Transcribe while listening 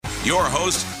Your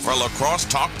host for Lacrosse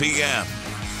Talk PM,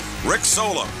 Rick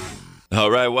Solom. All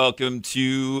right, welcome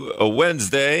to a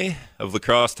Wednesday of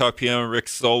Lacrosse Talk PM. Rick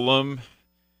Solom. If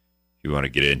you want to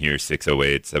get in here,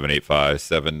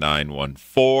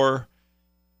 608-785-7914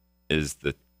 is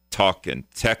the talk and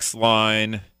text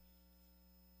line.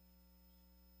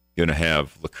 Going to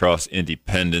have Lacrosse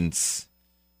Independence.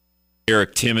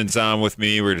 Eric Timmons on with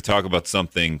me. We're going to talk about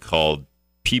something called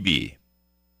PB.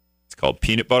 It's called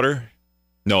peanut butter.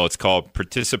 No, it's called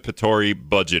participatory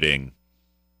budgeting.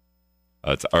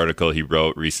 It's an article he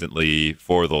wrote recently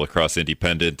for the Lacrosse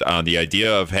Independent on the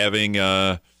idea of having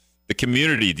the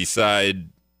community decide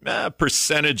a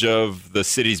percentage of the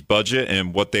city's budget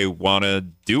and what they want to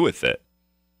do with it.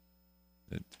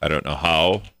 I don't know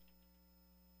how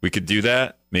we could do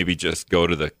that. Maybe just go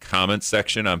to the comment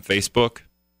section on Facebook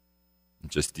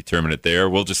and just determine it there.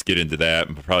 We'll just get into that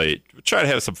and probably try to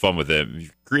have some fun with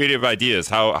it. Creative ideas.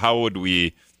 How would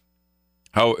we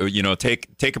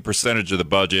take a percentage of the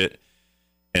budget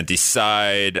and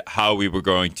decide how we were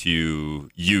going to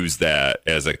use that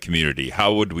as a community?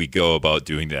 How would we go about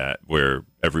doing that where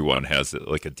everyone has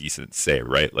like a decent say,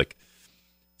 right? Like,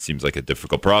 seems like a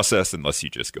difficult process unless you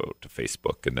just go to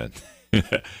Facebook and then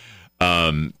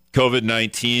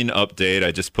COVID-19 update.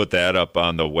 I just put that up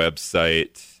on the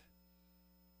website.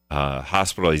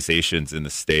 Hospitalizations in the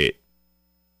state,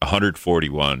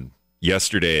 141.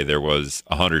 Yesterday there was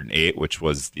 108, which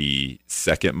was the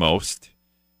second most.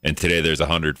 And today there's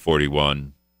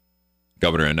 141.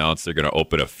 Governor announced they're going to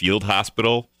open a field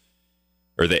hospital,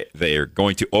 or they are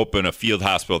going to open a field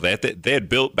hospital that they had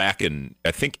built back in,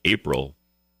 I think, April,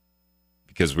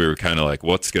 because we were kind of like,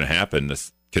 what's going to happen?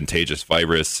 This contagious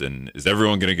virus, and is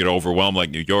everyone going to get overwhelmed like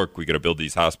New York? We got to build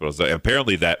these hospitals.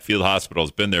 Apparently that field hospital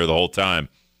has been there the whole time.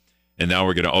 And now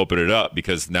we're going to open it up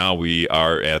because now we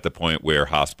are at the point where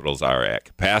hospitals are at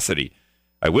capacity.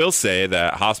 I will say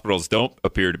that hospitals don't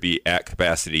appear to be at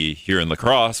capacity here in La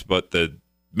Crosse, but the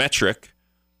metric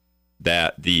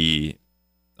that the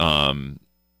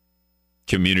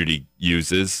community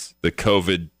uses, the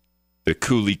Cooley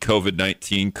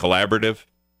COVID-19 collaborative,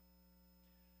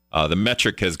 the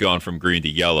metric has gone from green to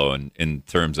yellow in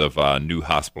terms of new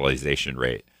hospitalization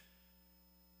rate.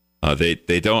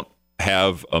 They don't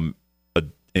have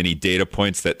any data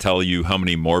points that tell you how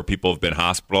many more people have been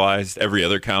hospitalized. Every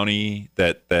other county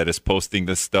that is posting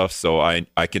this stuff, so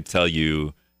I can tell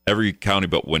you every county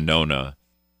but Winona.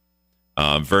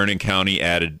 Vernon County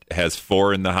has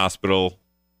 4 in the hospital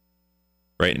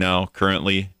right now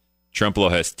currently.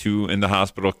 Trempealeau has 2 in the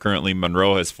hospital currently.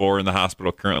 Monroe has 4 in the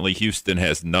hospital currently. Houston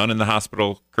has none in the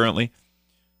hospital currently.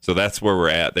 So that's where we're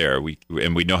at there. We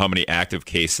know how many active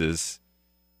cases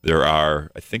there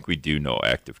are. I think we do know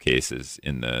active cases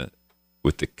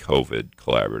with the COVID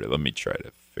collaborative. Let me try to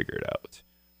figure it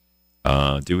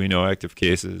out. Do we know active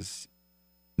cases?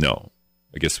 No,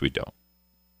 I guess we don't.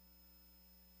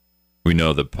 We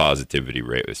know the positivity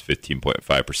rate was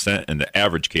 15.5%, and the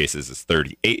average cases is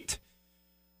 38.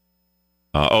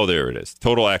 There it is.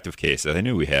 Total active cases. I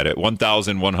knew we had it.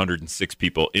 1,106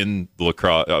 people in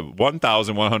Lacrosse.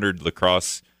 1,100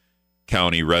 Lacrosse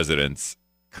County residents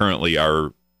currently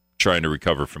are trying to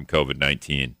recover from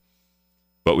COVID-19,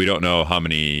 but we don't know how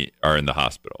many are in the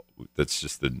hospital. That's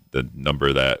just the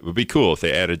number. That would be cool if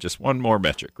they added just one more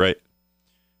metric, right?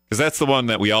 Because that's the one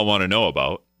that we all want to know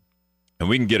about. And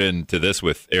we can get into this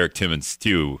with Eric Timmons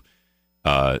too.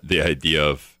 The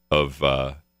idea of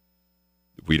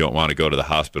we don't want to go to the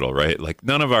hospital, right? Like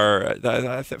none of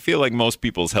I feel like most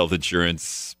people's health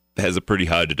insurance has a pretty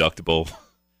high deductible.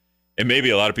 And maybe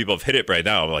a lot of people have hit it right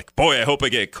now. I'm like, boy, I hope I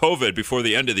get COVID before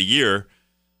the end of the year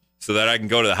so that I can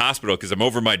go to the hospital because I'm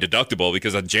over my deductible,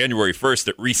 because on January 1st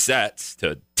it resets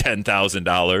to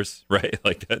 $10,000, right?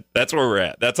 Like that's where we're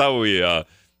at. That's how we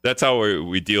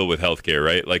deal with healthcare,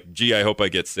 right? Like, gee, I hope I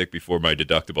get sick before my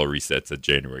deductible resets on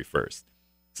January 1st.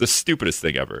 It's the stupidest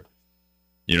thing ever.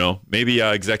 Maybe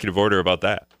executive order about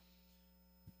that.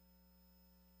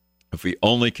 If we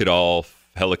only could all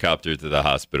helicopter to the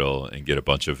hospital and get a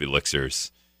bunch of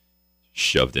elixirs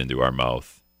shoved into our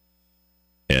mouth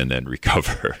and then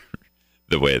recover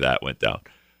the way that went down.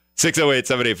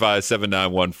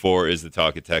 608-785-7914 is the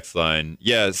talk and text line.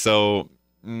 Yeah, so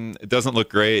it doesn't look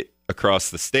great across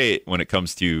the state when it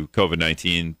comes to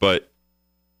COVID-19, but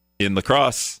in La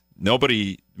Crosse,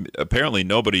 apparently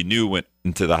nobody new went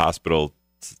into the hospital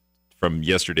from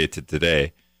yesterday to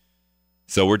today.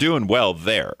 So we're doing well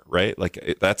there, right?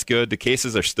 Like, that's good. The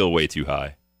cases are still way too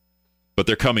high, but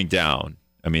they're coming down.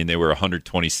 I mean, they were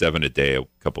 127 a day a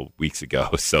couple weeks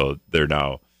ago. So they're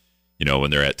now,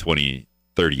 when they're at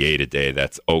 38 a day,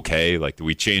 that's okay. Like,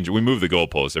 we move the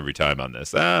goalposts every time on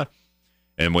this.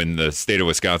 And when the state of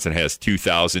Wisconsin has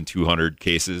 2,200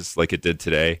 cases like it did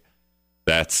today,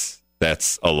 that's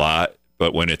a lot.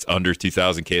 But when it's under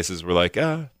 2,000 cases, we're like,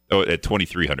 at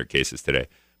 2,300 cases today.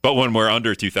 But when we're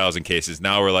under 2,000 cases,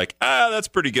 now we're like, that's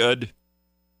pretty good.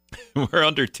 We're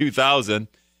under 2,000.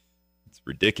 It's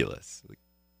ridiculous.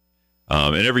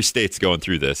 And every state's going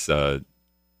through this,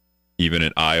 even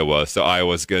in Iowa. So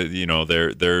Iowa's good.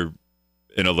 They're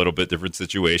in a little bit different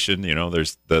situation.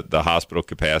 There's the hospital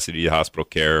capacity, hospital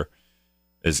care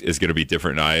is going to be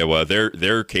different in Iowa.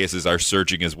 Their cases are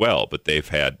surging as well, but they've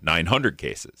had 900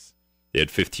 cases. They had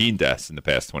 15 deaths in the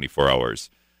past 24 hours.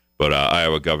 But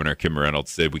Iowa Governor Kim Reynolds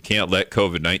said, we can't let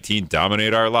COVID-19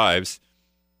 dominate our lives.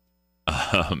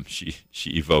 She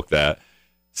evoked that.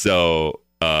 So,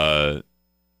 but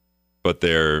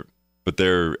they're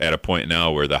at a point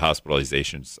now where the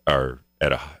hospitalizations are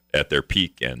at their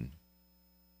peak, and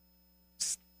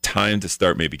it's time to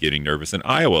start maybe getting nervous in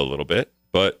Iowa a little bit.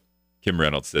 But Kim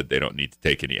Reynolds said they don't need to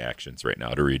take any actions right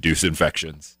now to reduce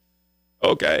infections.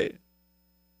 Okay.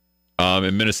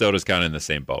 And Minnesota's kind of in the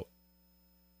same boat.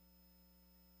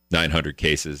 900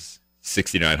 cases,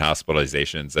 69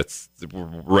 hospitalizations. That's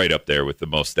right up there with the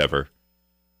most ever.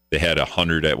 They had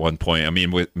 100 at one point. I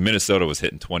mean, Minnesota was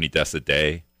hitting 20 deaths a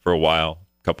day for a while,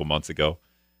 a couple months ago.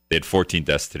 They had 14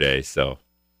 deaths today. So,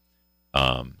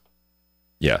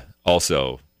 yeah.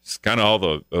 Also, it's kind of all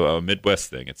the Midwest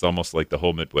thing. It's almost like the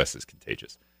whole Midwest is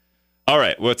contagious. All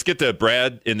right, well, let's get to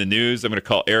Brad in the news. I'm going to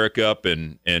call Eric up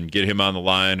and get him on the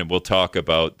line, and we'll talk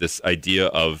about this idea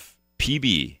of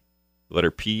PB,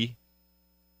 letter P,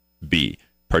 B,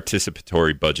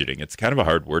 participatory budgeting. It's kind of a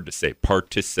hard word to say,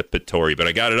 participatory, but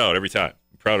I got it out every time.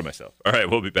 I'm proud of myself. All right,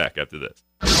 we'll be back after this.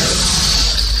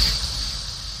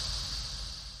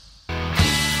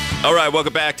 All right,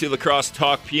 welcome back to Lacrosse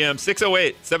Talk PM.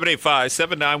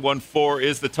 608-785-7914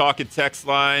 is the talk and text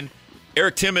line.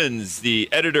 Eric Timmons, the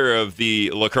editor of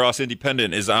the Lacrosse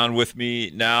Independent, is on with me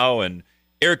now. And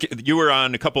Eric, you were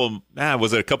on a couple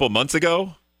months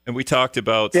ago? And we talked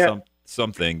about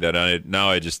something that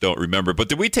I just don't remember. But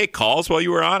did we take calls while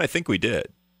you were on? I think we did.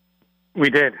 We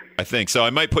did. I think so. I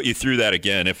might put you through that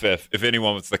again if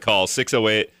anyone wants to call.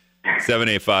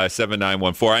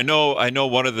 608-785-7914. I know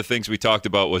one of the things we talked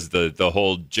about was the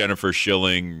whole Jennifer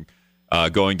Schilling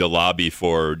going to lobby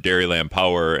for Dairyland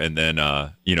Power, and then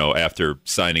after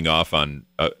signing off on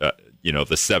the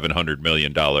 $700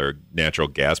 million natural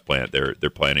gas plant they're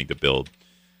planning to build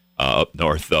up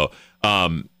north, though.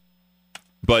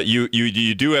 But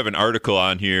you do have an article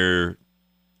on here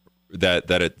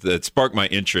that sparked my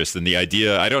interest in the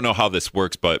idea. I don't know how this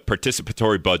works, but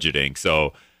participatory budgeting.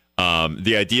 So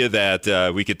the idea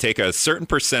that we could take a certain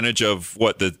percentage of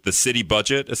what the city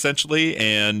budget essentially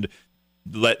and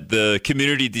let the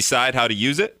community decide how to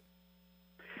use it?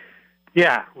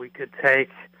 Yeah, we could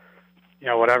take,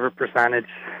 whatever percentage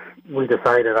we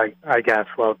decided, I guess.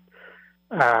 Well,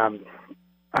 and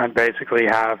basically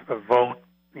have a vote,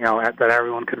 that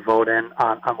everyone could vote in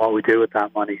on what we do with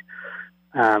that money.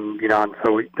 And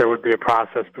so there would be a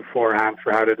process beforehand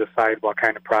for how to decide what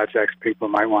kind of projects people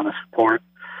might want to support.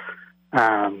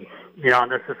 And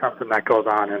this is something that goes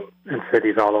on in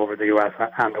cities all over the U.S.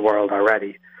 and the world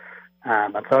already.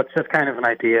 And so it's just kind of an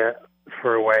idea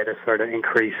for a way to sort of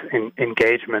increase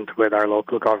engagement with our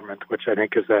local government, which I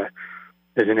think is an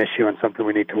issue and something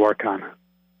we need to work on.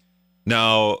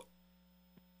 Now,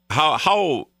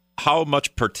 how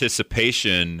much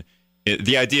participation?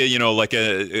 The idea,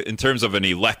 in terms of an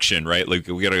election, right? Like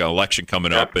we got an election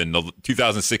coming up, in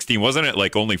 2016, wasn't it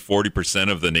like only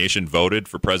 40% of the nation voted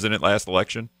for president last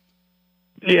election?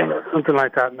 Yeah, something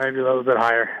like that, maybe a little bit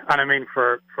higher. And I mean,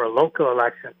 for a local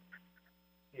election,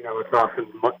 it's often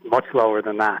much lower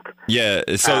than that. Yeah.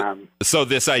 So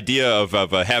this idea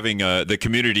of having the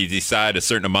community decide a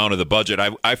certain amount of the budget,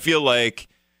 I feel like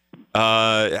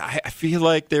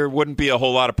there wouldn't be a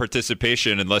whole lot of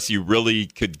participation unless you really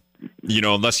could,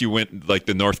 unless you went like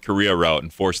the North Korea route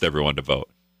and forced everyone to vote.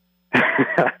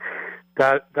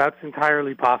 That's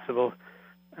entirely possible.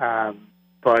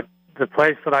 But the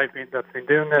place that's been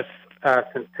doing this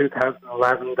since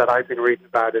 2011 that I've been reading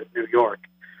about is New York.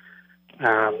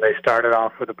 They started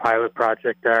off with a pilot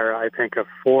project there. I think of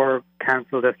 4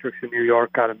 council districts in New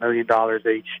York got $1 million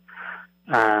each.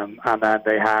 And then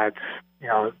they had,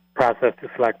 process to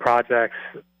select projects,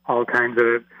 all kinds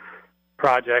of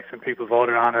projects, and people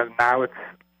voted on it. And now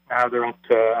they're up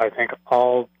to, I think,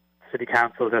 all city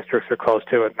council districts are close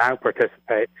to it now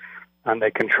participate, and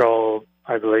they control,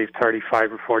 I believe,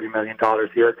 $35 or $40 million a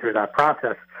year through that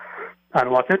process. And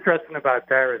what's interesting about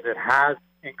there is it has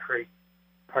increased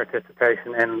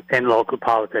participation in local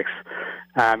politics.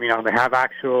 They have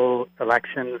actual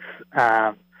elections,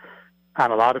 and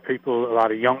a lot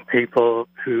of young people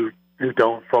who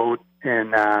don't vote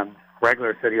in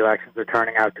regular city elections are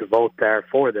turning out to vote there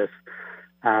for this.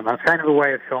 And it's kind of a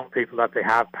way of showing people that they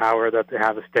have power, that they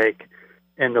have a stake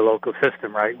in the local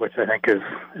system, right? Which I think is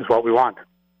what we want.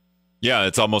 Yeah,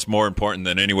 it's almost more important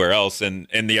than anywhere else. And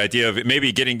the idea of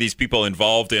maybe getting these people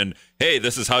involved in, hey,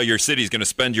 this is how your city's going to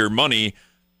spend your money.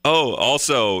 Oh,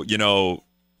 also,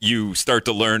 you start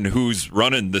to learn who's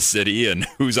running the city and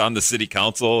who's on the city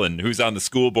council and who's on the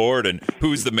school board and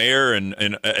who's the mayor and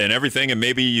everything. And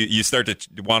maybe you start to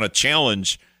want to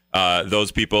challenge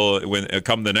those people when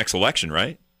come the next election,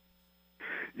 right?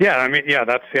 Yeah,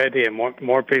 that's the idea.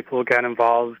 More people get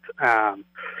involved. And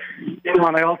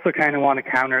I also kind of want to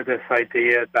counter this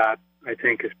idea that I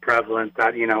think is prevalent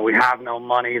that, we have no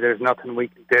money, there's nothing we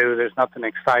can do, there's nothing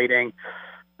exciting.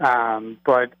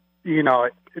 But,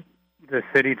 the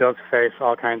city does face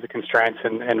all kinds of constraints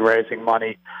in raising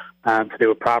money to do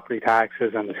with property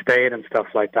taxes and the state and stuff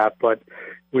like that. But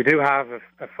we do have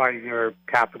a 5-year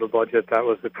capital budget that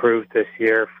was approved this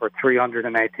year for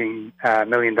 $318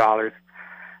 million.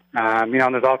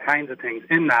 There's all kinds of things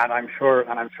in that, I'm sure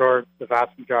the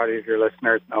vast majority of your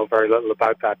listeners know very little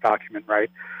about that document, right?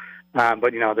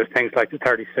 But, there's things like the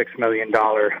 $36 million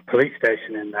police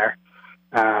station in there.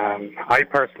 I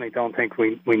personally don't think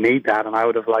we need that, and I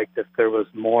would have liked if there was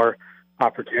more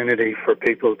opportunity for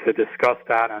people to discuss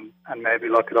that and maybe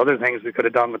look at other things we could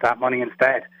have done with that money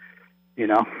instead,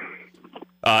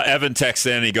 Evan texts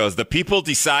in, he goes, the people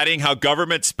deciding how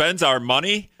government spends our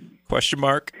money? ?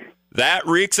 That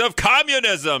reeks of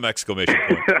communism! !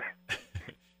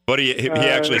 But he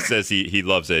actually says he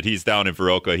loves it. He's down in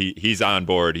Viroqua. He's on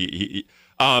board.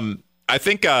 I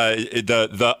think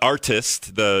the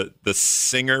artist, the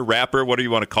singer, rapper, what do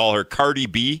you want to call her, Cardi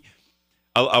B,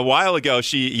 a while ago,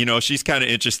 she's kind of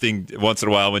interesting once in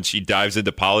a while when she dives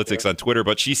into politics on Twitter,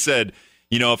 but she said,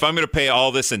 if I'm going to pay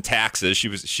all this in taxes,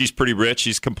 she's pretty rich.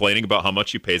 She's complaining about how much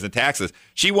she pays in taxes.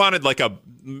 She wanted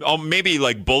maybe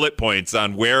bullet points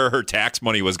on where her tax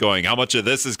money was going. How much of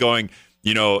this is going,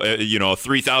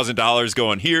 $3,000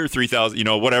 going here,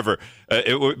 3,000, whatever.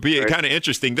 It would be kind of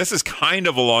interesting. This is kind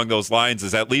of along those lines.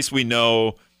 Is at least we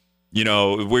know.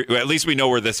 At least we know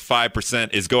where this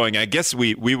 5% is going. I guess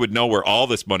we would know where all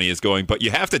this money is going, but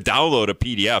you have to download a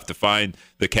PDF to find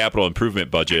the capital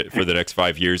improvement budget for the next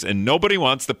 5 years, and nobody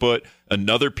wants to put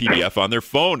another PDF on their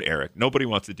phone, Eric. Nobody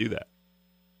wants to do that.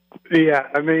 Yeah,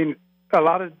 a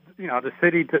lot of the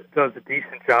city does a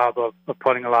decent job of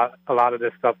putting a lot of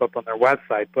this stuff up on their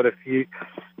website, but if it's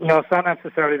not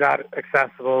necessarily that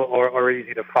accessible or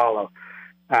easy to follow.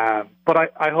 But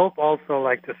I hope also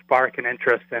to spark an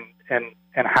interest in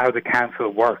how the council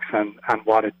works and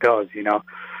what it does,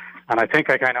 And I think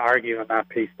I kind of argue in that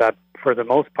piece that for the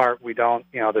most part we don't,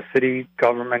 the city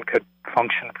government could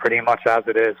function pretty much as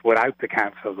it is without the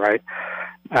council, right?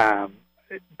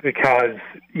 Because,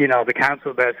 the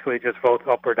council basically just votes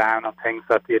up or down on things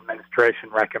that the administration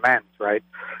recommends, right?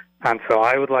 And so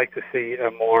I would like to see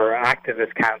a more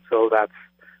activist council that's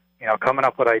coming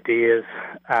up with ideas,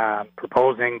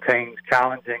 proposing things,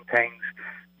 challenging things,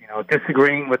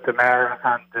 disagreeing with the mayor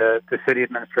and the city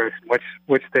administration,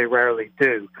 which they rarely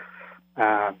do.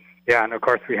 And of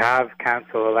course we have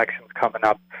council elections coming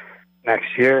up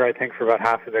next year, I think, for about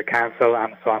half of the council,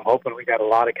 and so I'm hoping we get a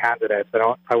lot of candidates.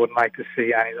 I wouldn't like to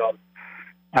see any of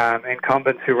those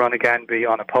incumbents who run again be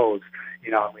unopposed.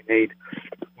 We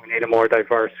need a more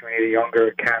diverse, we need a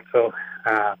younger council.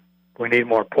 We need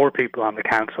more poor people on the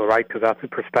council, right? Because that's a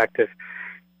perspective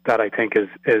that I think is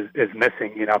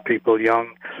missing. People,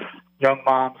 young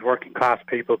moms, working class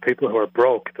people who are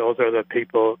broke. Those are the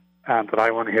people that I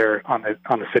want to hear on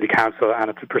the city council, and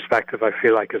it's a perspective I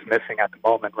feel like is missing at the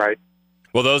moment, right?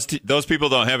 Well, those people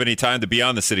don't have any time to be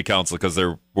on the city council because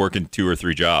they're working 2 or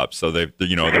 3 jobs, so they're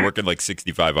working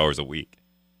 65 hours a week.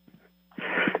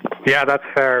 Yeah, that's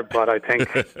fair, but I think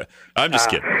I'm just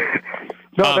kidding.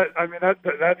 No,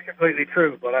 that's completely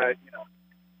true. But I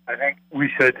think we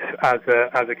should, as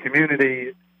a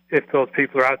community, if those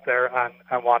people are out there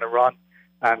and want to run,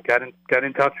 get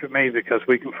in touch with me, because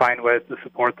we can find ways to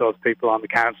support those people on the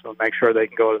council and make sure they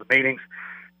can go to the meetings.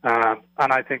 And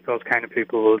I think those kind of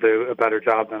people will do a better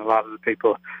job than a lot of the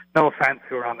people, no offense,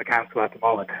 who are on the council at the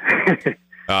moment.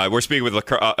 We're speaking with La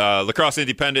Crosse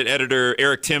Independent editor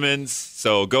Eric Timmons.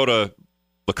 So go to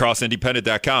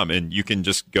lacrosseindependent.com and you can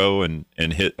just go and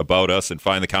hit about us and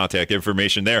find the contact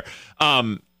information there.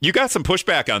 You got some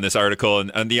pushback on this article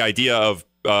and the idea of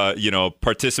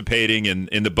participating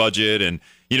in the budget, and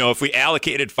if we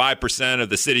allocated 5% of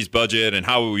the city's budget, and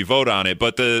how would we vote on it?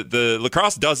 But the La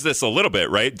Crosse does this a little bit,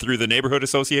 right, through the neighborhood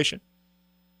association.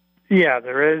 Yeah,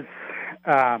 there is.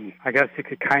 I guess you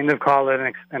could kind of call it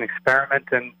an experiment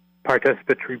in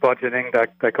participatory budgeting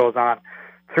that goes on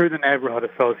through the neighborhood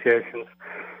associations,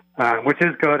 which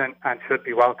is good and should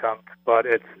be welcomed. But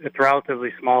it's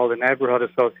relatively small. The neighborhood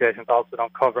associations also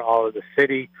don't cover all of the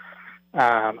city.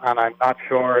 And I'm not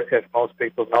sure if most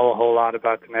people know a whole lot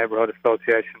about the neighborhood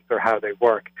associations or how they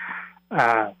work.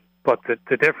 But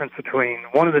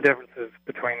one of the differences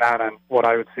between that and what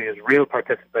I would see as real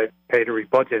participatory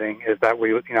budgeting is that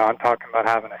I'm talking about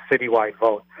having a citywide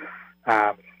vote.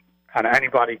 And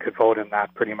anybody could vote in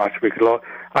that pretty much.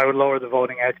 I would lower the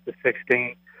voting age to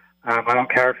 16. I don't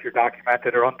care if you're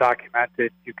documented or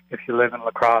undocumented. If you live in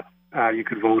La Crosse, you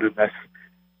could vote in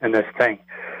this thing.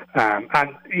 And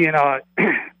as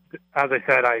I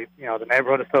said, the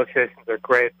neighborhood associations are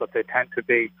great, but they tend to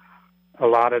be a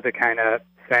lot of the kind of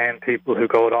same people who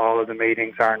go to all of the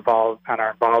meetings are involved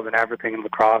in everything in La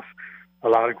Crosse. A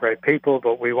lot of great people,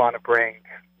 but we want to bring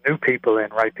new people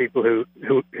in, right? People who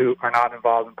are not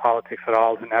involved in politics at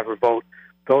all, who never vote.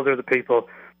 Those are the people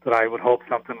that I would hope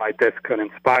something like this could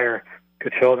inspire,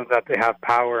 could show them that they have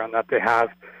power and that they have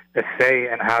a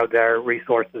say in how their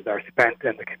resources are spent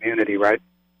in the community, right?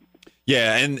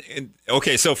 Yeah, and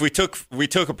okay, so if we took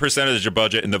a percentage of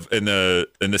budget and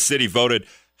the city voted,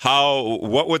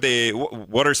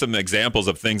 what are some examples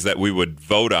of things that we would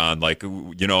vote on? Like,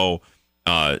 would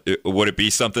it be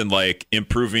something like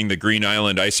improving the Green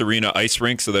Island Ice Arena ice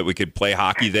rink so that we could play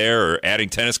hockey there, or adding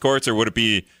tennis courts, or would it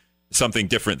be something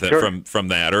different from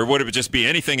that, or would it just be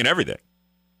anything and everything?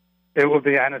 It would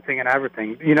be anything and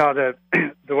everything.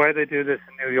 The way they do this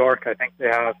in New York, I think they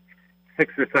have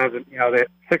 6 or 7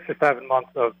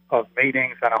 months of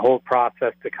meetings and a whole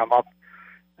process to come up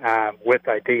with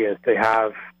ideas. They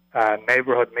have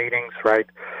neighborhood meetings, right?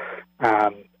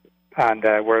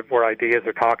 Where ideas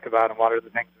are talked about and what are the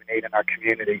things we need in our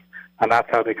community, and that's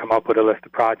how they come up with a list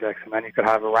of projects. And then you could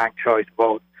have a ranked choice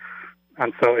vote,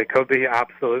 and so it could be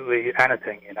absolutely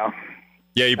anything,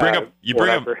 Yeah, you bring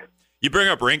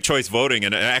up ranked choice voting,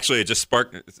 and actually it just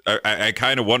sparked. I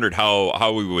kind of wondered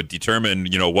how we would determine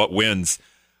what wins.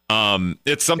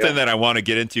 It's something that I want to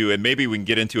get into, and maybe we can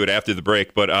get into it after the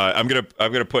break. But I'm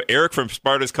gonna put Eric from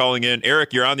Sparta's calling in.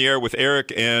 Eric, you're on the air with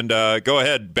Eric, and go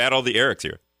ahead, battle the Erics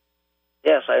here.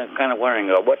 Yes, I'm kind of wondering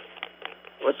what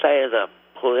side of the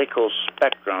political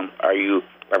spectrum are you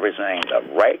representing? The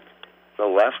right, the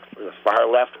left, the far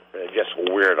left, or just a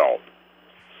weirdo?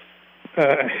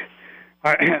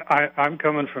 I'm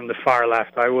coming from the far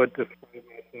left. I would define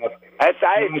myself. I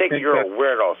think you're a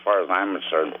weirdo as far as I'm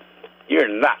concerned. You're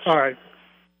nuts. All right.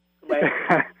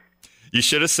 You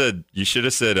should have said you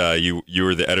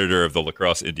were the editor of the La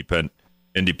Crosse Independent,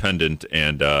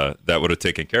 and that would have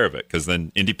taken care of it, because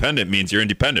then independent means you're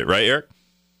independent, right, Eric?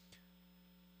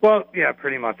 Well, yeah,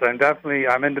 pretty much.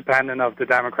 I'm independent of the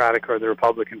Democratic or the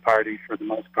Republican Party for the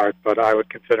most part, but I would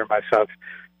consider myself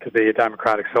to be a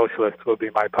democratic socialist. Would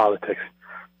be my politics.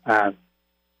 Yeah.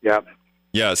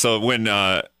 Yeah. So when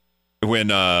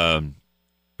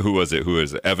who was it?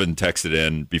 Evan texted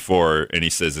in before, and he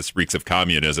says this reeks of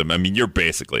communism. I mean, you're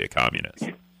basically a communist.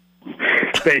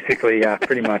 Basically, yeah,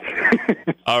 pretty much.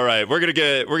 All right, we're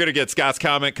gonna get Scott's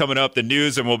comment coming up, the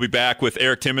news, and we'll be back with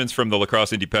Eric Timmons from the La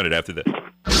Crosse Independent after this.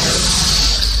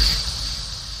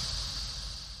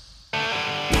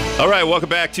 All right, welcome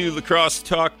back to La Crosse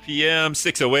Talk PM.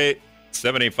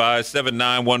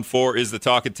 608-785-7914 is the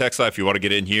talk and text line if you want to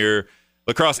get in here.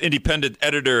 La Crosse Independent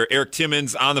editor Eric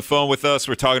Timmons on the phone with us.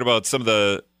 We're talking about some of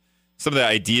the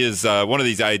ideas. One of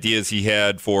these ideas he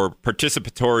had for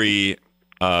participatory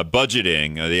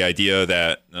budgeting, the idea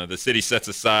that the city sets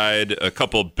aside a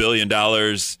couple $1 billion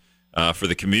for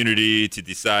the community to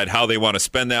decide how they want to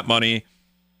spend that money.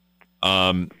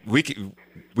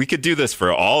 We could do this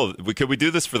for all. Could we do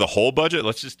this for the whole budget?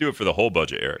 Let's just do it for the whole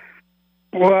budget, Eric.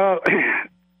 Well,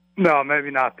 no,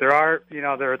 maybe not. There are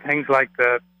things like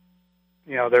there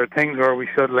are things where we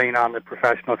should lean on the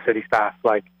professional city staff,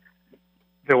 like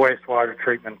the wastewater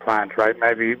treatment plant, right?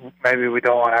 Maybe we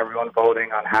don't want everyone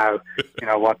voting on how,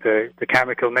 what the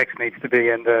chemical mix needs to be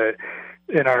in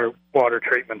our water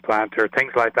treatment plant or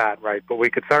things like that, right? But we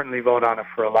could certainly vote on it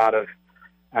for a lot of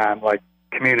like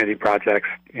community projects,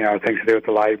 things to do with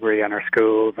the library and our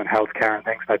schools and healthcare and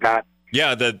things like that.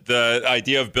 Yeah, the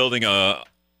idea of building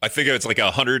I think it's like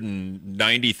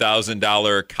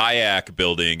 $190,000 kayak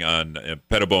building on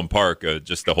Pettibone Park,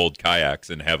 just to hold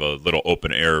kayaks and have a little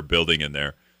open air building in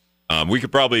there. We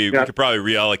could probably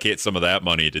reallocate some of that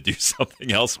money to do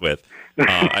something else with.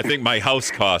 I think my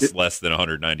house costs less than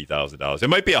 $190,000. It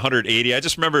might be $180,000. I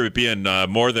just remember it being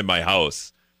more than my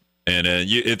house. And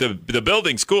the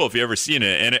building's cool if you ever seen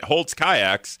it, and it holds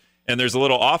kayaks. And there's a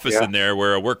little office in there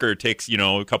where a worker takes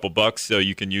a couple bucks so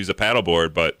you can use a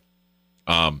paddleboard. But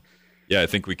I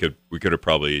think we could have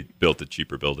probably built a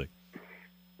cheaper building.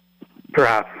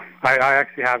 Perhaps. I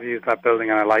actually have used that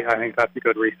building, and I think that's a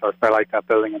good resource. I like that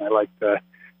building, and I like the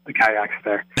kayaks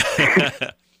there.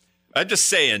 I'm just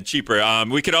saying, cheaper.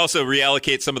 We could also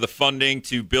reallocate some of the funding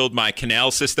to build my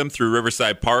canal system through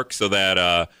Riverside Park, so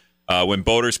that when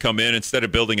boaters come in, instead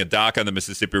of building a dock on the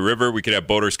Mississippi River, we could have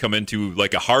boaters come into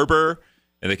like a harbor,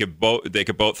 and they could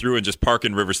boat through and just park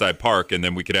in Riverside Park, and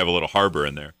then we could have a little harbor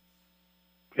in there.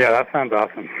 Yeah, that sounds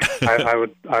awesome. I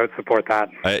would support that.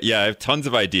 I have tons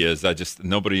of ideas. I just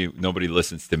nobody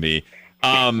listens to me.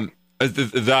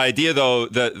 The idea, though,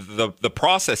 the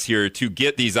process here to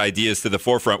get these ideas to the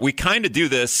forefront, we kind of do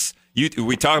this.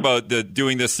 We talk about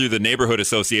doing this through the neighborhood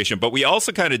association, but we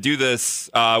also kind of do this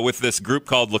with this group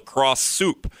called Lacrosse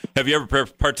Soup. Have you ever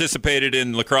participated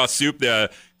in Lacrosse Soup? A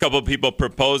couple of people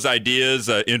propose ideas,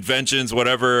 inventions,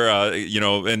 whatever,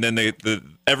 and then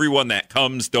everyone that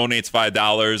comes donates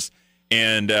 $5,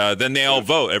 and then they all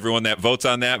vote. Everyone that votes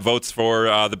on that votes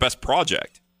for the best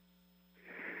project.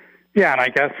 Yeah, and I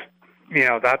guess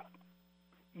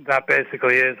that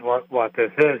basically is what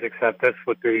this is. Except this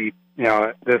would be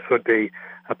a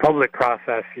public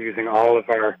process using all of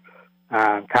our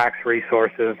tax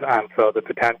resources, and so the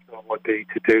potential would be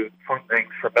to do funding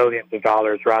for millions of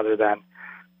dollars rather than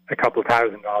a couple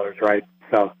 $1,000s, right?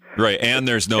 So right, and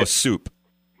there's no soup.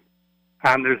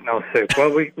 And there's no soup.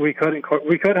 Well, we could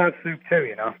have soup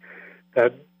too,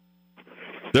 That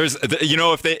there's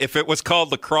if it was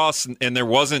called lacrosse and there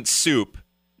wasn't soup,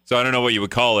 so I don't know what you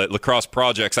would call it, lacrosse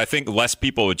projects, I think less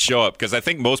people would show up, because I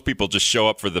think most people just show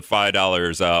up for the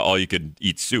 $5 all you could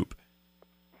eat soup.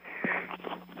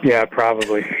 Yeah,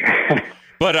 probably.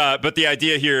 But the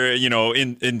idea here,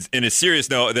 in a serious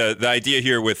note, the idea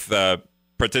here with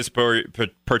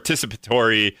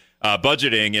participatory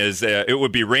budgeting is it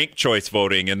would be ranked choice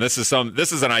voting, and this is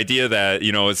an idea that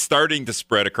is starting to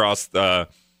spread across the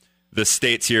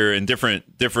states here, in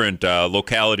different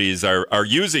localities are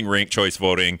using ranked choice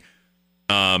voting.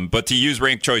 But to use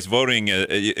ranked choice voting,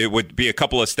 it would be a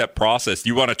couple of step process. Do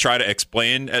you want to try to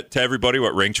explain to everybody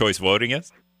what ranked choice voting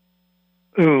is?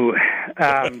 Ooh,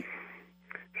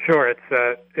 sure. It's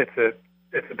a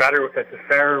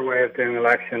fairer way of doing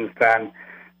elections than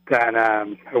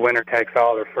a winner takes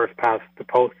all or first past the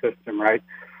post system, right?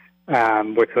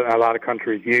 Which a lot of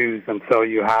countries use, and so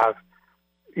you have,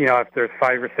 if there's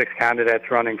 5 or 6 candidates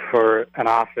running for an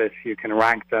office, you can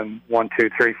rank them 1, 2,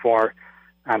 3, 4,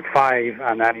 and 5,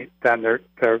 and then there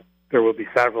will be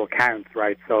several counts,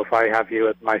 right? So if I have you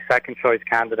as my second choice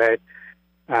candidate,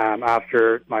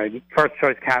 after my first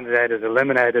choice candidate is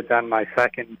eliminated, then my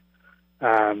second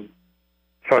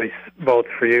choice votes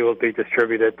for you will be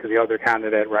distributed to the other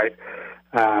candidate, right?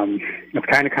 It's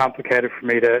kind of complicated for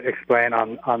me to explain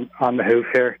on the hoof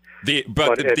here.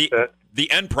 The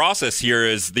end process here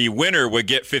is the winner would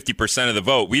get 50% of the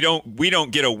vote. We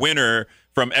don't get a winner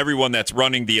from everyone that's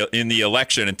running in the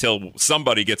election until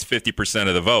somebody gets 50%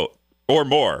 of the vote or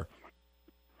more.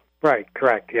 Right,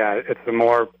 correct. Yeah, it's a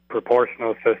more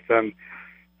proportional system.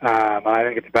 I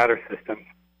think it's a better system.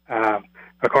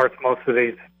 Of course, most of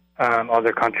these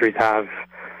other countries have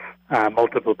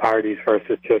multiple parties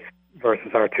versus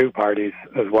our 2 parties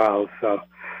as well. So,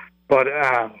 but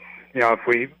if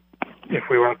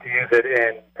we want to use it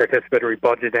in participatory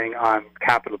budgeting on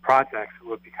capital projects, it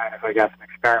would be kind of, I guess, an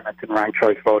experiment in ranked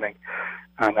choice voting,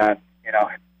 and then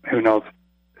who knows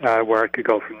where it could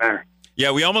go from there.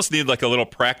 Yeah, we almost need like a little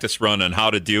practice run on how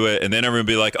to do it, and then everyone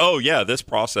will be like, "Oh yeah, this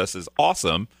process is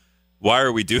awesome. Why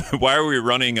are we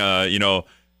running?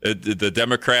 The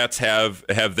Democrats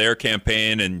have their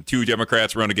campaign, and 2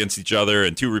 Democrats run against each other,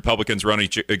 and 2 Republicans run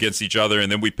against each other,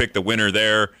 and then we pick the winner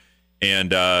there,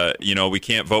 and we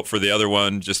can't vote for the other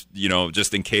one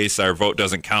just in case our vote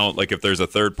doesn't count. Like if there's a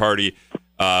third party,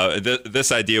 this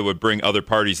idea would bring other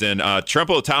parties in.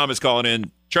 Trempealeau Tom is calling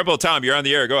in. Trempealeau Tom, you're on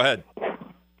the air. Go ahead.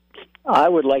 I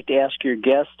would like to ask your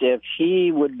guest if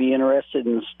he would be interested,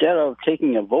 instead of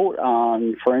taking a vote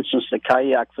on, for instance, the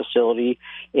kayak facility,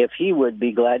 if he would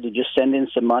be glad to just send in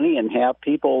some money and have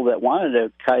people that wanted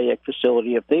a kayak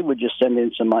facility, if they would just send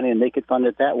in some money and they could fund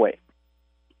it that way.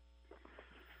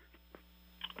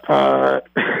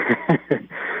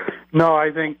 No,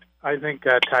 I think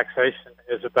taxation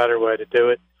is a better way to do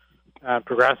it.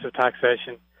 Progressive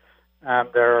taxation and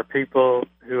there are people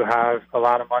who have a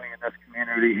lot of money in this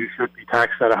community who should be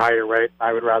taxed at a higher rate.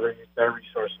 I would rather use their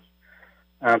resources.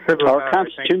 Our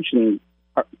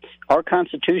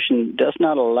Constitution does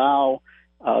not allow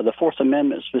the Fourth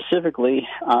Amendment specifically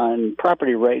on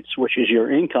property rights, which is your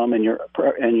income and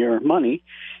your money,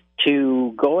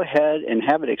 to go ahead and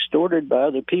have it extorted by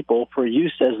other people for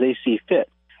use as they see fit.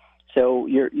 So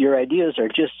your ideas are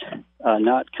just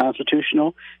not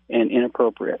constitutional and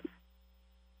inappropriate.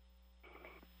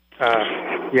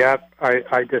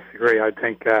 I disagree. I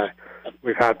think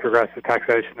we've had progressive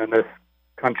taxation in this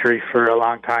country for a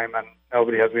long time, and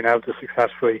nobody has been able to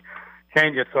successfully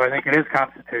change it. So I think it is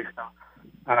constitutional.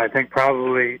 And I think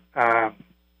probably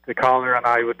the caller and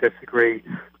I would disagree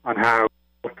on how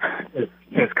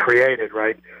it's created,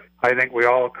 right? I think we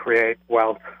all create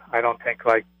wealth. I don't think,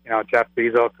 Jeff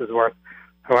Bezos is worth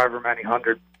however many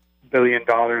 $100 billion.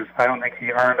 I don't think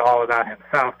he earned all of that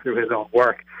himself through his own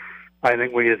work. I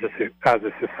think we as a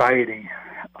society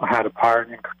had a part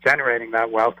in generating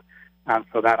that wealth. And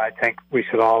so that I think we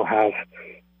should all have,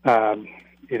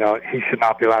 he should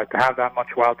not be allowed to have that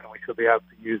much wealth, and we should be able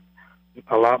to use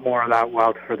a lot more of that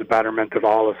wealth for the betterment of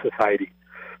all of society.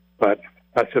 But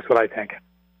that's just what I think.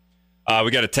 We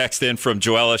got a text in from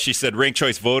Joella. She said, ranked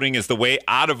choice voting is the way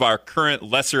out of our current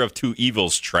lesser of two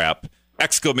evils trap. !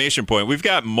 We've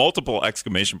got multiple !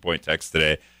 Texts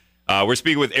today. We're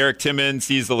speaking with Eric Timmons.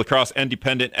 He's the La Crosse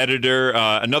Independent editor.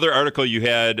 Another article you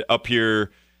had up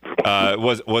here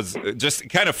was just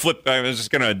kind of flip. I was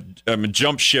just going to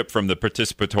jump ship from the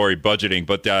participatory budgeting,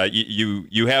 but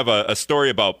you have a story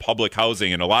about public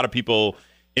housing, and a lot of people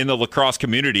in the La Crosse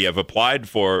community have applied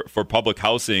for public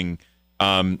housing.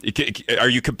 Are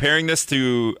you comparing this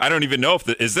to? I don't even know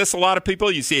is this a lot of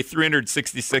people? You say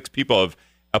 366 people have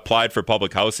applied for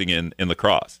public housing in La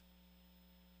Crosse.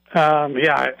 I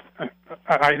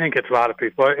think it's a lot of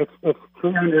people. It's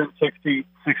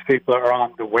 366 people are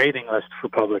on the waiting list for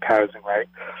public housing, right?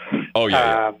 Oh,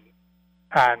 yeah.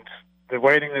 And the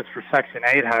waiting list for Section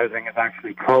 8 housing is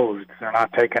actually closed. They're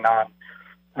not taking on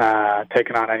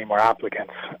any more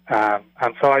applicants.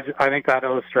 And so I think that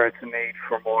illustrates the need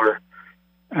for more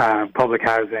public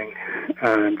housing,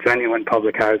 genuine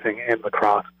public housing in La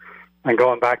Crosse. And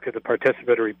going back to the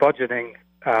participatory budgeting,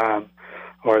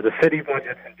 or the city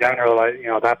budgets in general,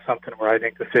 that's something where I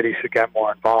think the city should get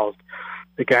more involved.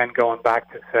 Again, going back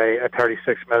to, say, a $36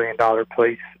 million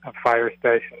police and fire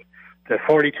station, the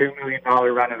 $42 million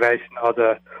renovation of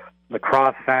the La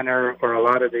Crosse Center, or a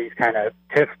lot of these kind of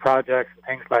TIF projects and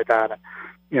things like that. And,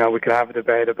 we could have a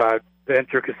debate about the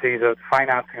intricacies of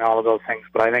financing all of those things,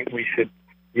 but I think we should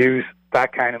use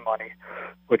that kind of money,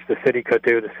 which the city could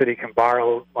do. The city can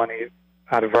borrow money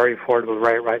at a very affordable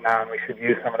rate right now, and we should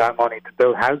use some of that money to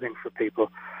build housing for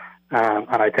people. And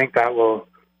I think that will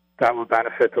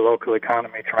benefit the local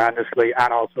economy tremendously,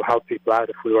 and also help people out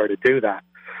if we were to do that.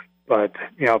 But,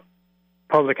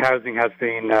 public housing has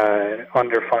been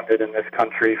underfunded in this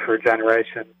country for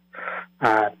generations,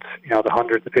 and, the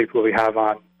hundreds of people we have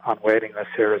on waiting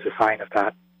lists here is a sign of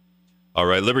that. All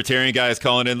right, Libertarian Guy is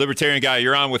calling in. Libertarian Guy,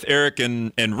 you're on with Eric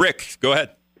and Rick. Go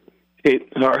ahead. Hey,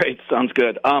 all right, sounds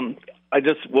good. I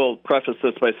just will preface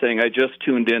this by saying I just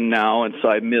tuned in now, and so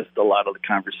I missed a lot of the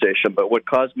conversation. But what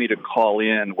caused me to call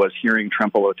in was hearing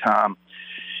Trempealeau Tom.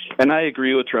 And I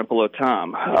agree with Trempealeau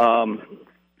Tom.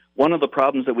 One of the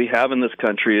problems that we have in this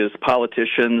country is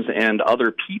politicians and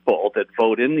other people that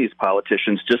vote in these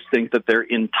politicians just think that they're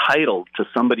entitled to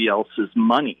somebody else's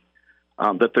money,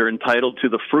 that they're entitled to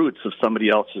the fruits of somebody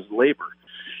else's labor.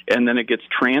 And then it gets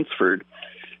transferred.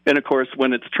 And, of course,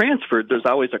 when it's transferred, there's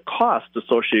always a cost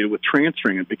associated with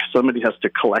transferring it, because somebody has to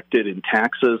collect it in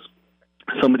taxes,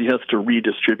 somebody has to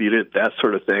redistribute it, that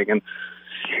sort of thing. And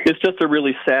it's just a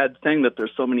really sad thing that there's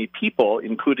so many people,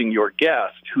 including your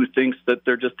guest, who thinks that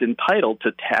they're just entitled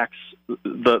to tax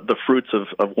the fruits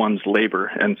of one's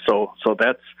labor. And so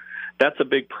that's a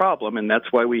big problem, and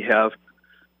that's why we have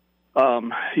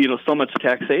so much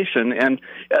taxation. And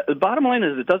the bottom line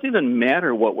is it doesn't even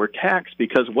matter what we're taxed,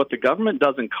 because what the government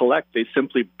doesn't collect, they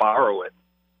simply borrow it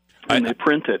and they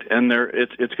print it, and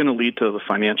it's going to lead to the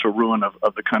financial ruin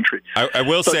of the country. I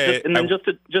will say,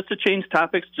 just to change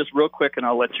topics, just real quick, and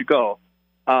I'll let you go.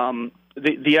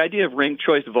 The idea of ranked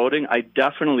choice voting, I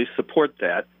definitely support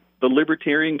that. The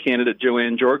Libertarian candidate,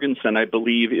 Joanne Jorgensen, I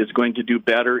believe, is going to do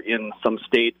better in some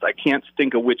states. I can't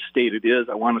think of which state it is.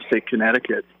 I want to say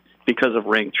Connecticut, because of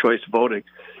ranked choice voting.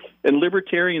 And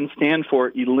Libertarians stand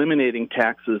for eliminating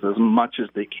taxes as much as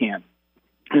they can.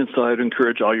 And so I'd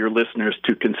encourage all your listeners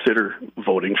to consider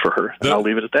voting for her. And I'll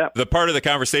leave it at that. The part of the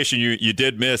conversation you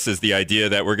did miss is the idea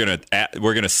that we're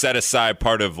gonna set aside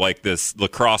part of like this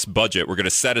lacrosse budget. We're gonna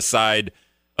set aside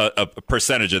a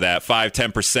percentage of that,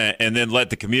 5-10%, and then let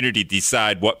the community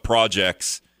decide what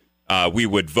projects we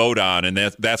would vote on, and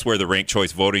that's where the ranked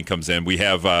choice voting comes in. We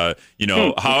have,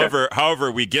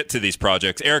 however we get to these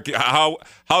projects. Eric, how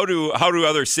do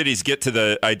other cities get to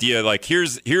the idea? Like,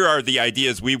 here are the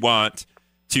ideas we want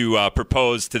to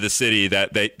propose to the city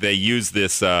that they use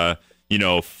this,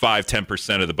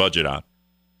 5-10% of the budget on.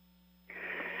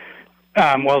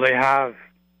 Well, they have,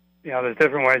 there's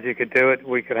different ways you could do it.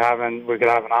 We could have an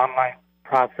online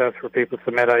process where people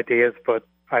submit ideas, but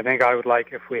I think I would like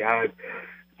if we had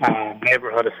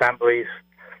neighborhood assemblies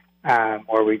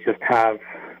where we just have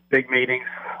big meetings.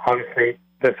 Obviously,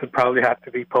 this would probably have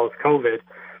to be post-COVID,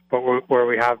 but where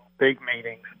we have big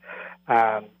meetings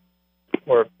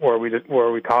where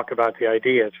we talk about the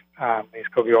ideas. These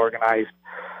could be organized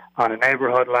on a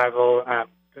neighborhood level,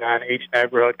 and each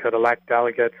neighborhood could elect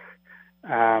delegates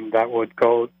that would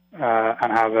go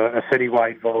and have a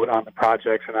citywide vote on the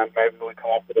projects, and then maybe we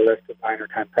come up with a list of 9 or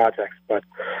 10 projects. But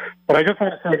I just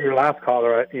want to say to your last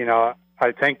caller,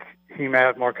 I think he may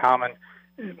have more in common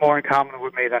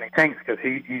with me than he thinks, because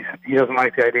he doesn't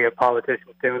like the idea of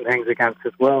politicians doing things against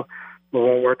his will. But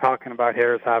what we're talking about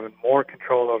here is having more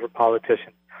control over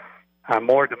politicians,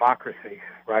 more democracy,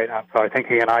 right? And so I think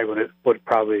he and I would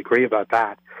probably agree about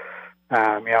that.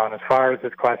 And as far as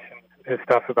his question, his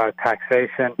stuff about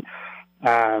taxation,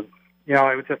 I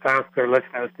would just ask our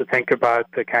listeners to think about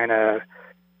the kind of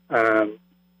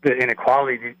the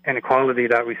inequality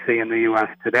that we see in the U.S.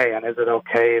 today, and is it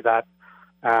okay that?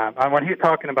 And when he's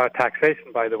talking about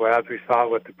taxation, by the way, as we saw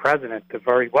with the president, the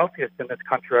very wealthiest in this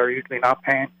country are usually not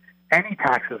paying any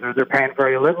taxes, or they're paying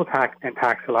very little tax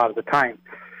a lot of the time.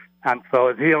 And so,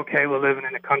 is he okay with living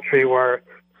in a country where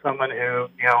someone who,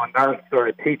 a nurse or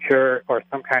a teacher or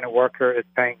some kind of worker is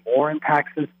paying more in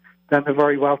taxes than the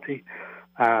very wealthy?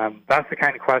 That's the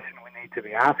kind of question we need to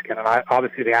be asking. And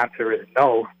obviously the answer is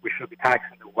no. We should be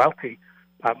taxing the wealthy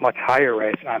at much higher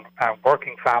rates, and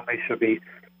working families should be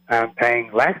paying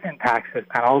less in taxes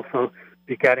and also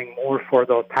be getting more for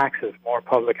those taxes, more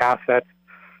public assets,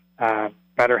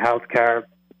 better health care,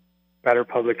 better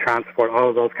public transport, all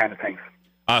of those kind of things.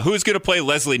 Who's going to play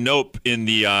Leslie Knope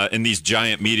in these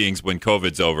giant meetings when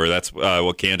COVID's over? That's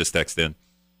what Candace texted in.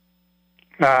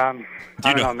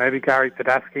 I don't know, maybe Gary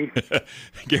Podesky.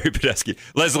 Gary Podesky.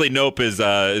 Leslie Knope is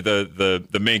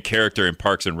the main character in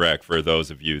Parks and Rec, for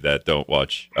those of you that don't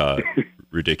watch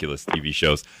ridiculous TV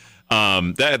shows.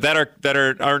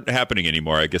 That aren't happening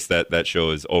anymore. I guess that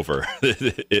show is over.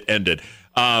 It ended.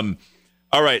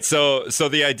 All right, so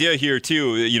the idea here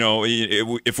too,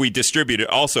 if we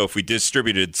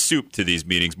distributed soup to these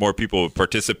meetings, more people would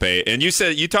participate. And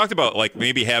you talked about like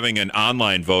maybe having an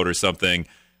online vote or something.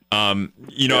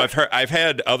 I've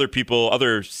had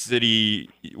other city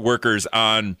workers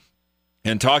on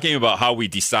and talking about how we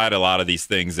decide a lot of these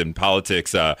things in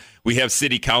politics. We have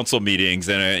city council meetings,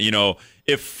 and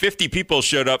if 50 people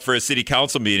showed up for a city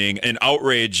council meeting, an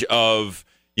outrage of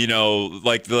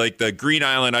like the Green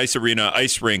Island Ice Arena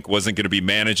ice rink wasn't going to be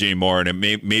managed anymore, and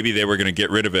maybe they were going to get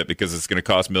rid of it because it's going to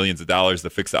cost millions of dollars to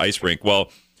fix the ice rink.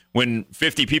 Well, when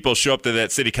 50 people show up to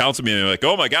that city council meeting, they're like,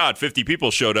 "Oh my God, 50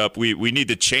 people showed up. We need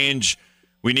to change.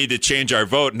 We need to change our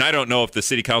vote." And I don't know if the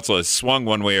city council has swung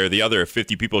one way or the other if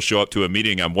 50 people show up to a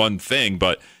meeting on one thing,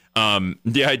 but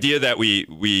the idea that we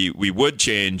would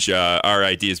change our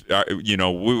ideas,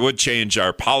 we would change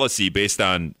our policy based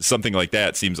on something like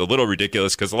that seems a little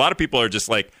ridiculous, because a lot of people are just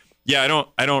like, yeah,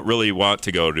 I don't really want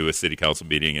to go to a city council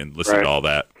meeting and listen to all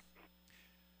that.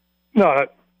 No,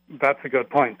 that's a good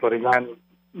point. But again,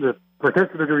 the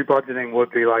participatory budgeting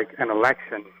would be like an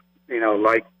election,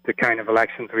 like the kind of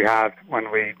elections we have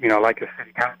when we, like a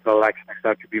city council election,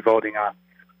 except you'd be voting on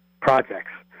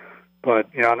projects. But,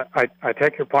 I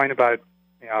take your point about,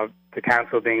 the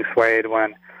council being swayed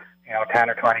when, 10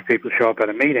 or 20 people show up at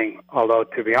a meeting. Although,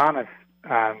 to be honest,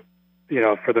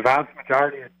 for the vast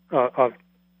majority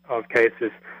of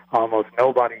cases, almost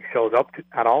nobody shows up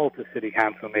at all to city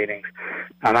council meetings.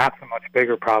 And that's a much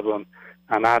bigger problem.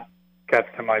 And that gets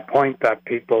to my point that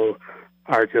people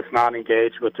are just not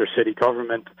engaged with their city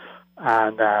government.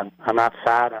 And that's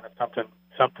sad, and it's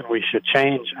something we should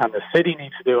change. And the city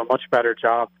needs to do a much better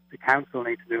job. The council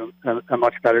needs to do a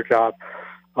much better job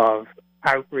of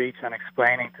outreach and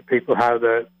explaining to people how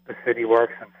the city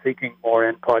works and seeking more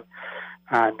input,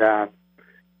 and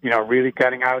really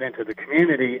getting out into the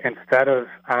community instead of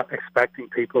expecting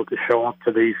people to show up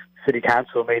to these city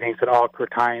council meetings at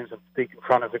awkward times and speak in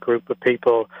front of a group of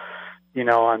people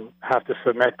and have to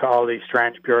submit to all these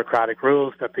strange bureaucratic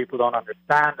rules that people don't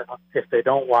understand if they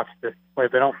don't watch this, or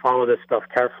if they don't follow this stuff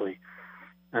carefully.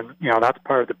 And, that's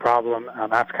part of the problem,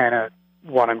 and that's kind of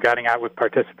what I'm getting at with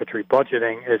participatory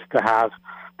budgeting, is to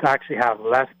actually have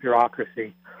less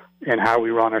bureaucracy in how we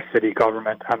run our city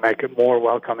government and make it more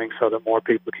welcoming so that more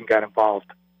people can get involved.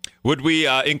 Would we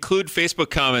include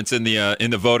Facebook comments in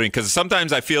the voting? Because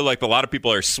sometimes I feel like a lot of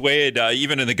people are swayed,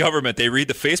 even in the government. They read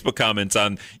the Facebook comments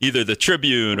on either the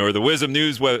Tribune or the Wisdom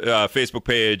News Facebook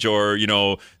page, or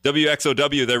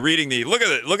WXOW. They're reading look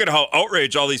at how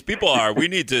outraged all these people are. We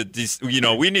need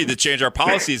to change our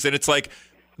policies. And it's like,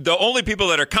 the only people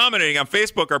that are commenting on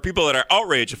Facebook are people that are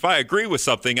outraged. If I agree with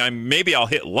something, maybe I'll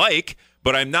hit like,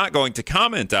 but I'm not going to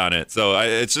comment on it. So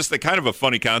it's just kind of a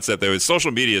funny concept. Social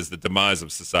media is the demise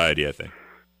of society, I think.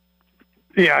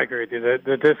 Yeah, I agree with you.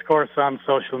 The discourse on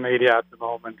social media at the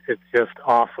moment, it's just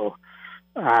awful.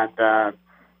 And,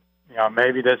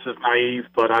 maybe this is naive,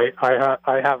 but I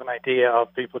have an idea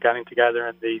of people getting together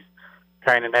in these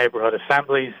kind of neighborhood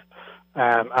assemblies,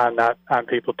 and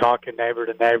people talking neighbor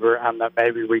to neighbor, and that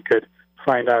maybe we could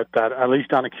find out that at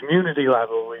least on a community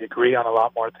level, we agree on a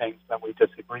lot more things than we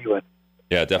disagree with.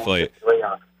 Yeah, definitely.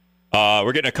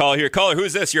 We're getting a call here. Caller, who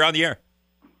is this? You're on the air.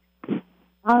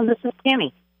 This is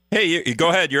Tammy. Hey, you go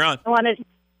ahead. You're on. I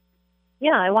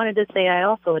wanted to say I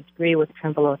also agree with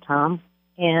Tremolo Tom,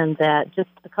 and that just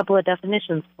a couple of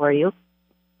definitions for you.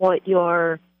 What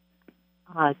your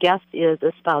guest is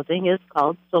espousing is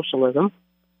called socialism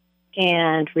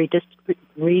and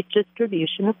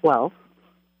redistribution of wealth,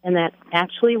 and that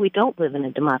actually we don't live in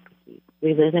a democracy.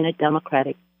 We live in a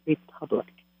democratic republic.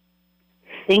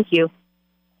 Thank you.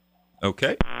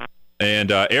 Okay.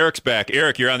 And Eric's back.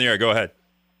 Eric, you're on the air. Go ahead.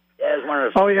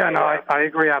 I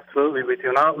agree absolutely. We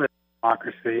do not live in a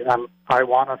democracy, and I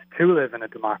want us to live in a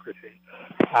democracy.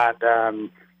 And,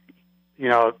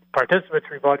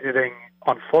 participatory budgeting,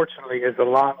 unfortunately, is a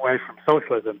long way from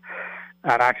socialism.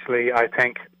 And actually, I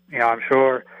think, I'm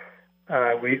sure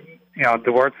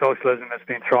the word socialism is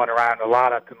being thrown around a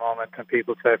lot at the moment, and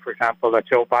people say, for example, that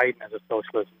Joe Biden is a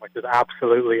socialism, which is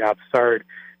absolutely absurd.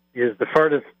 He is the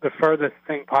furthest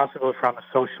thing possible from a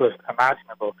socialist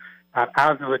imaginable. And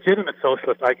as a legitimate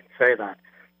socialist, I can say that.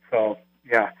 So,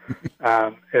 yeah,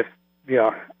 I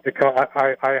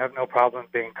have no problem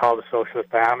being called a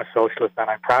socialist. I am a socialist, and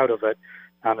I'm proud of it.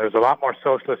 And there's a lot more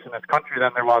socialists in this country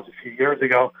than there was a few years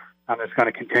ago, and there's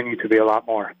going to continue to be a lot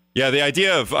more. Yeah, the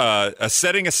idea of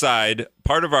setting aside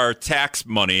part of our tax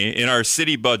money in our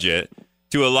city budget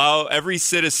to allow every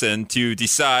citizen to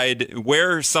decide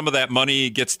where some of that money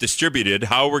gets distributed,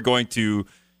 how we're going to,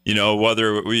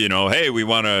 whether hey, we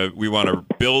want to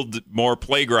build more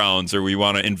playgrounds, or we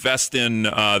want to invest in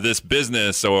this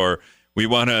business, or we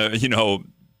want to,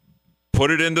 put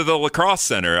it into the lacrosse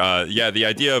center. The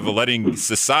idea of letting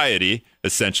society,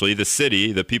 essentially the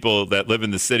city, the people that live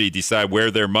in the city, decide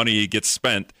where their money gets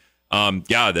spent.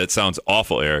 God, that sounds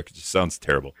awful, Eric. It just sounds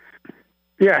terrible.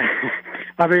 Yeah,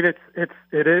 I mean, it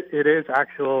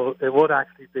would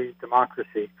actually be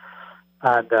democracy.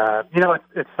 And,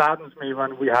 it saddens me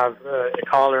when we have a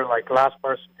caller like the last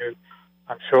person who,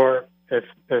 I'm sure if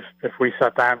we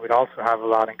sat down, we'd also have a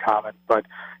lot in common. But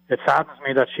it saddens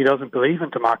me that she doesn't believe in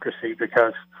democracy,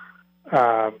 because,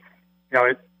 I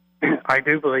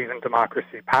do believe in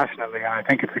democracy passionately, and I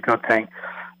think it's a good thing.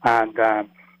 And,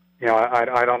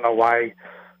 I don't know why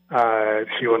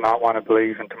she would not want to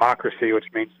believe in democracy, which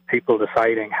means people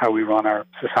deciding how we run our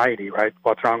society, right?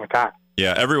 What's wrong with that?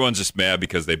 Yeah, everyone's just mad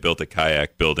because they built a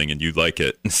kayak building and you like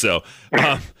it. So,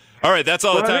 all right, that's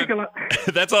all the time.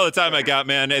 That's all the time I got,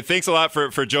 man. Hey, thanks a lot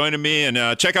for joining me,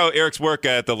 and check out Eric's work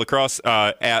at the lacrosse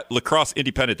at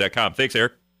lacrosseindependent.com. Thanks,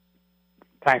 Eric.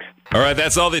 Thanks. All right,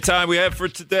 that's all the time we have for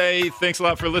today. Thanks a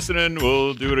lot for listening.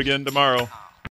 We'll do it again tomorrow.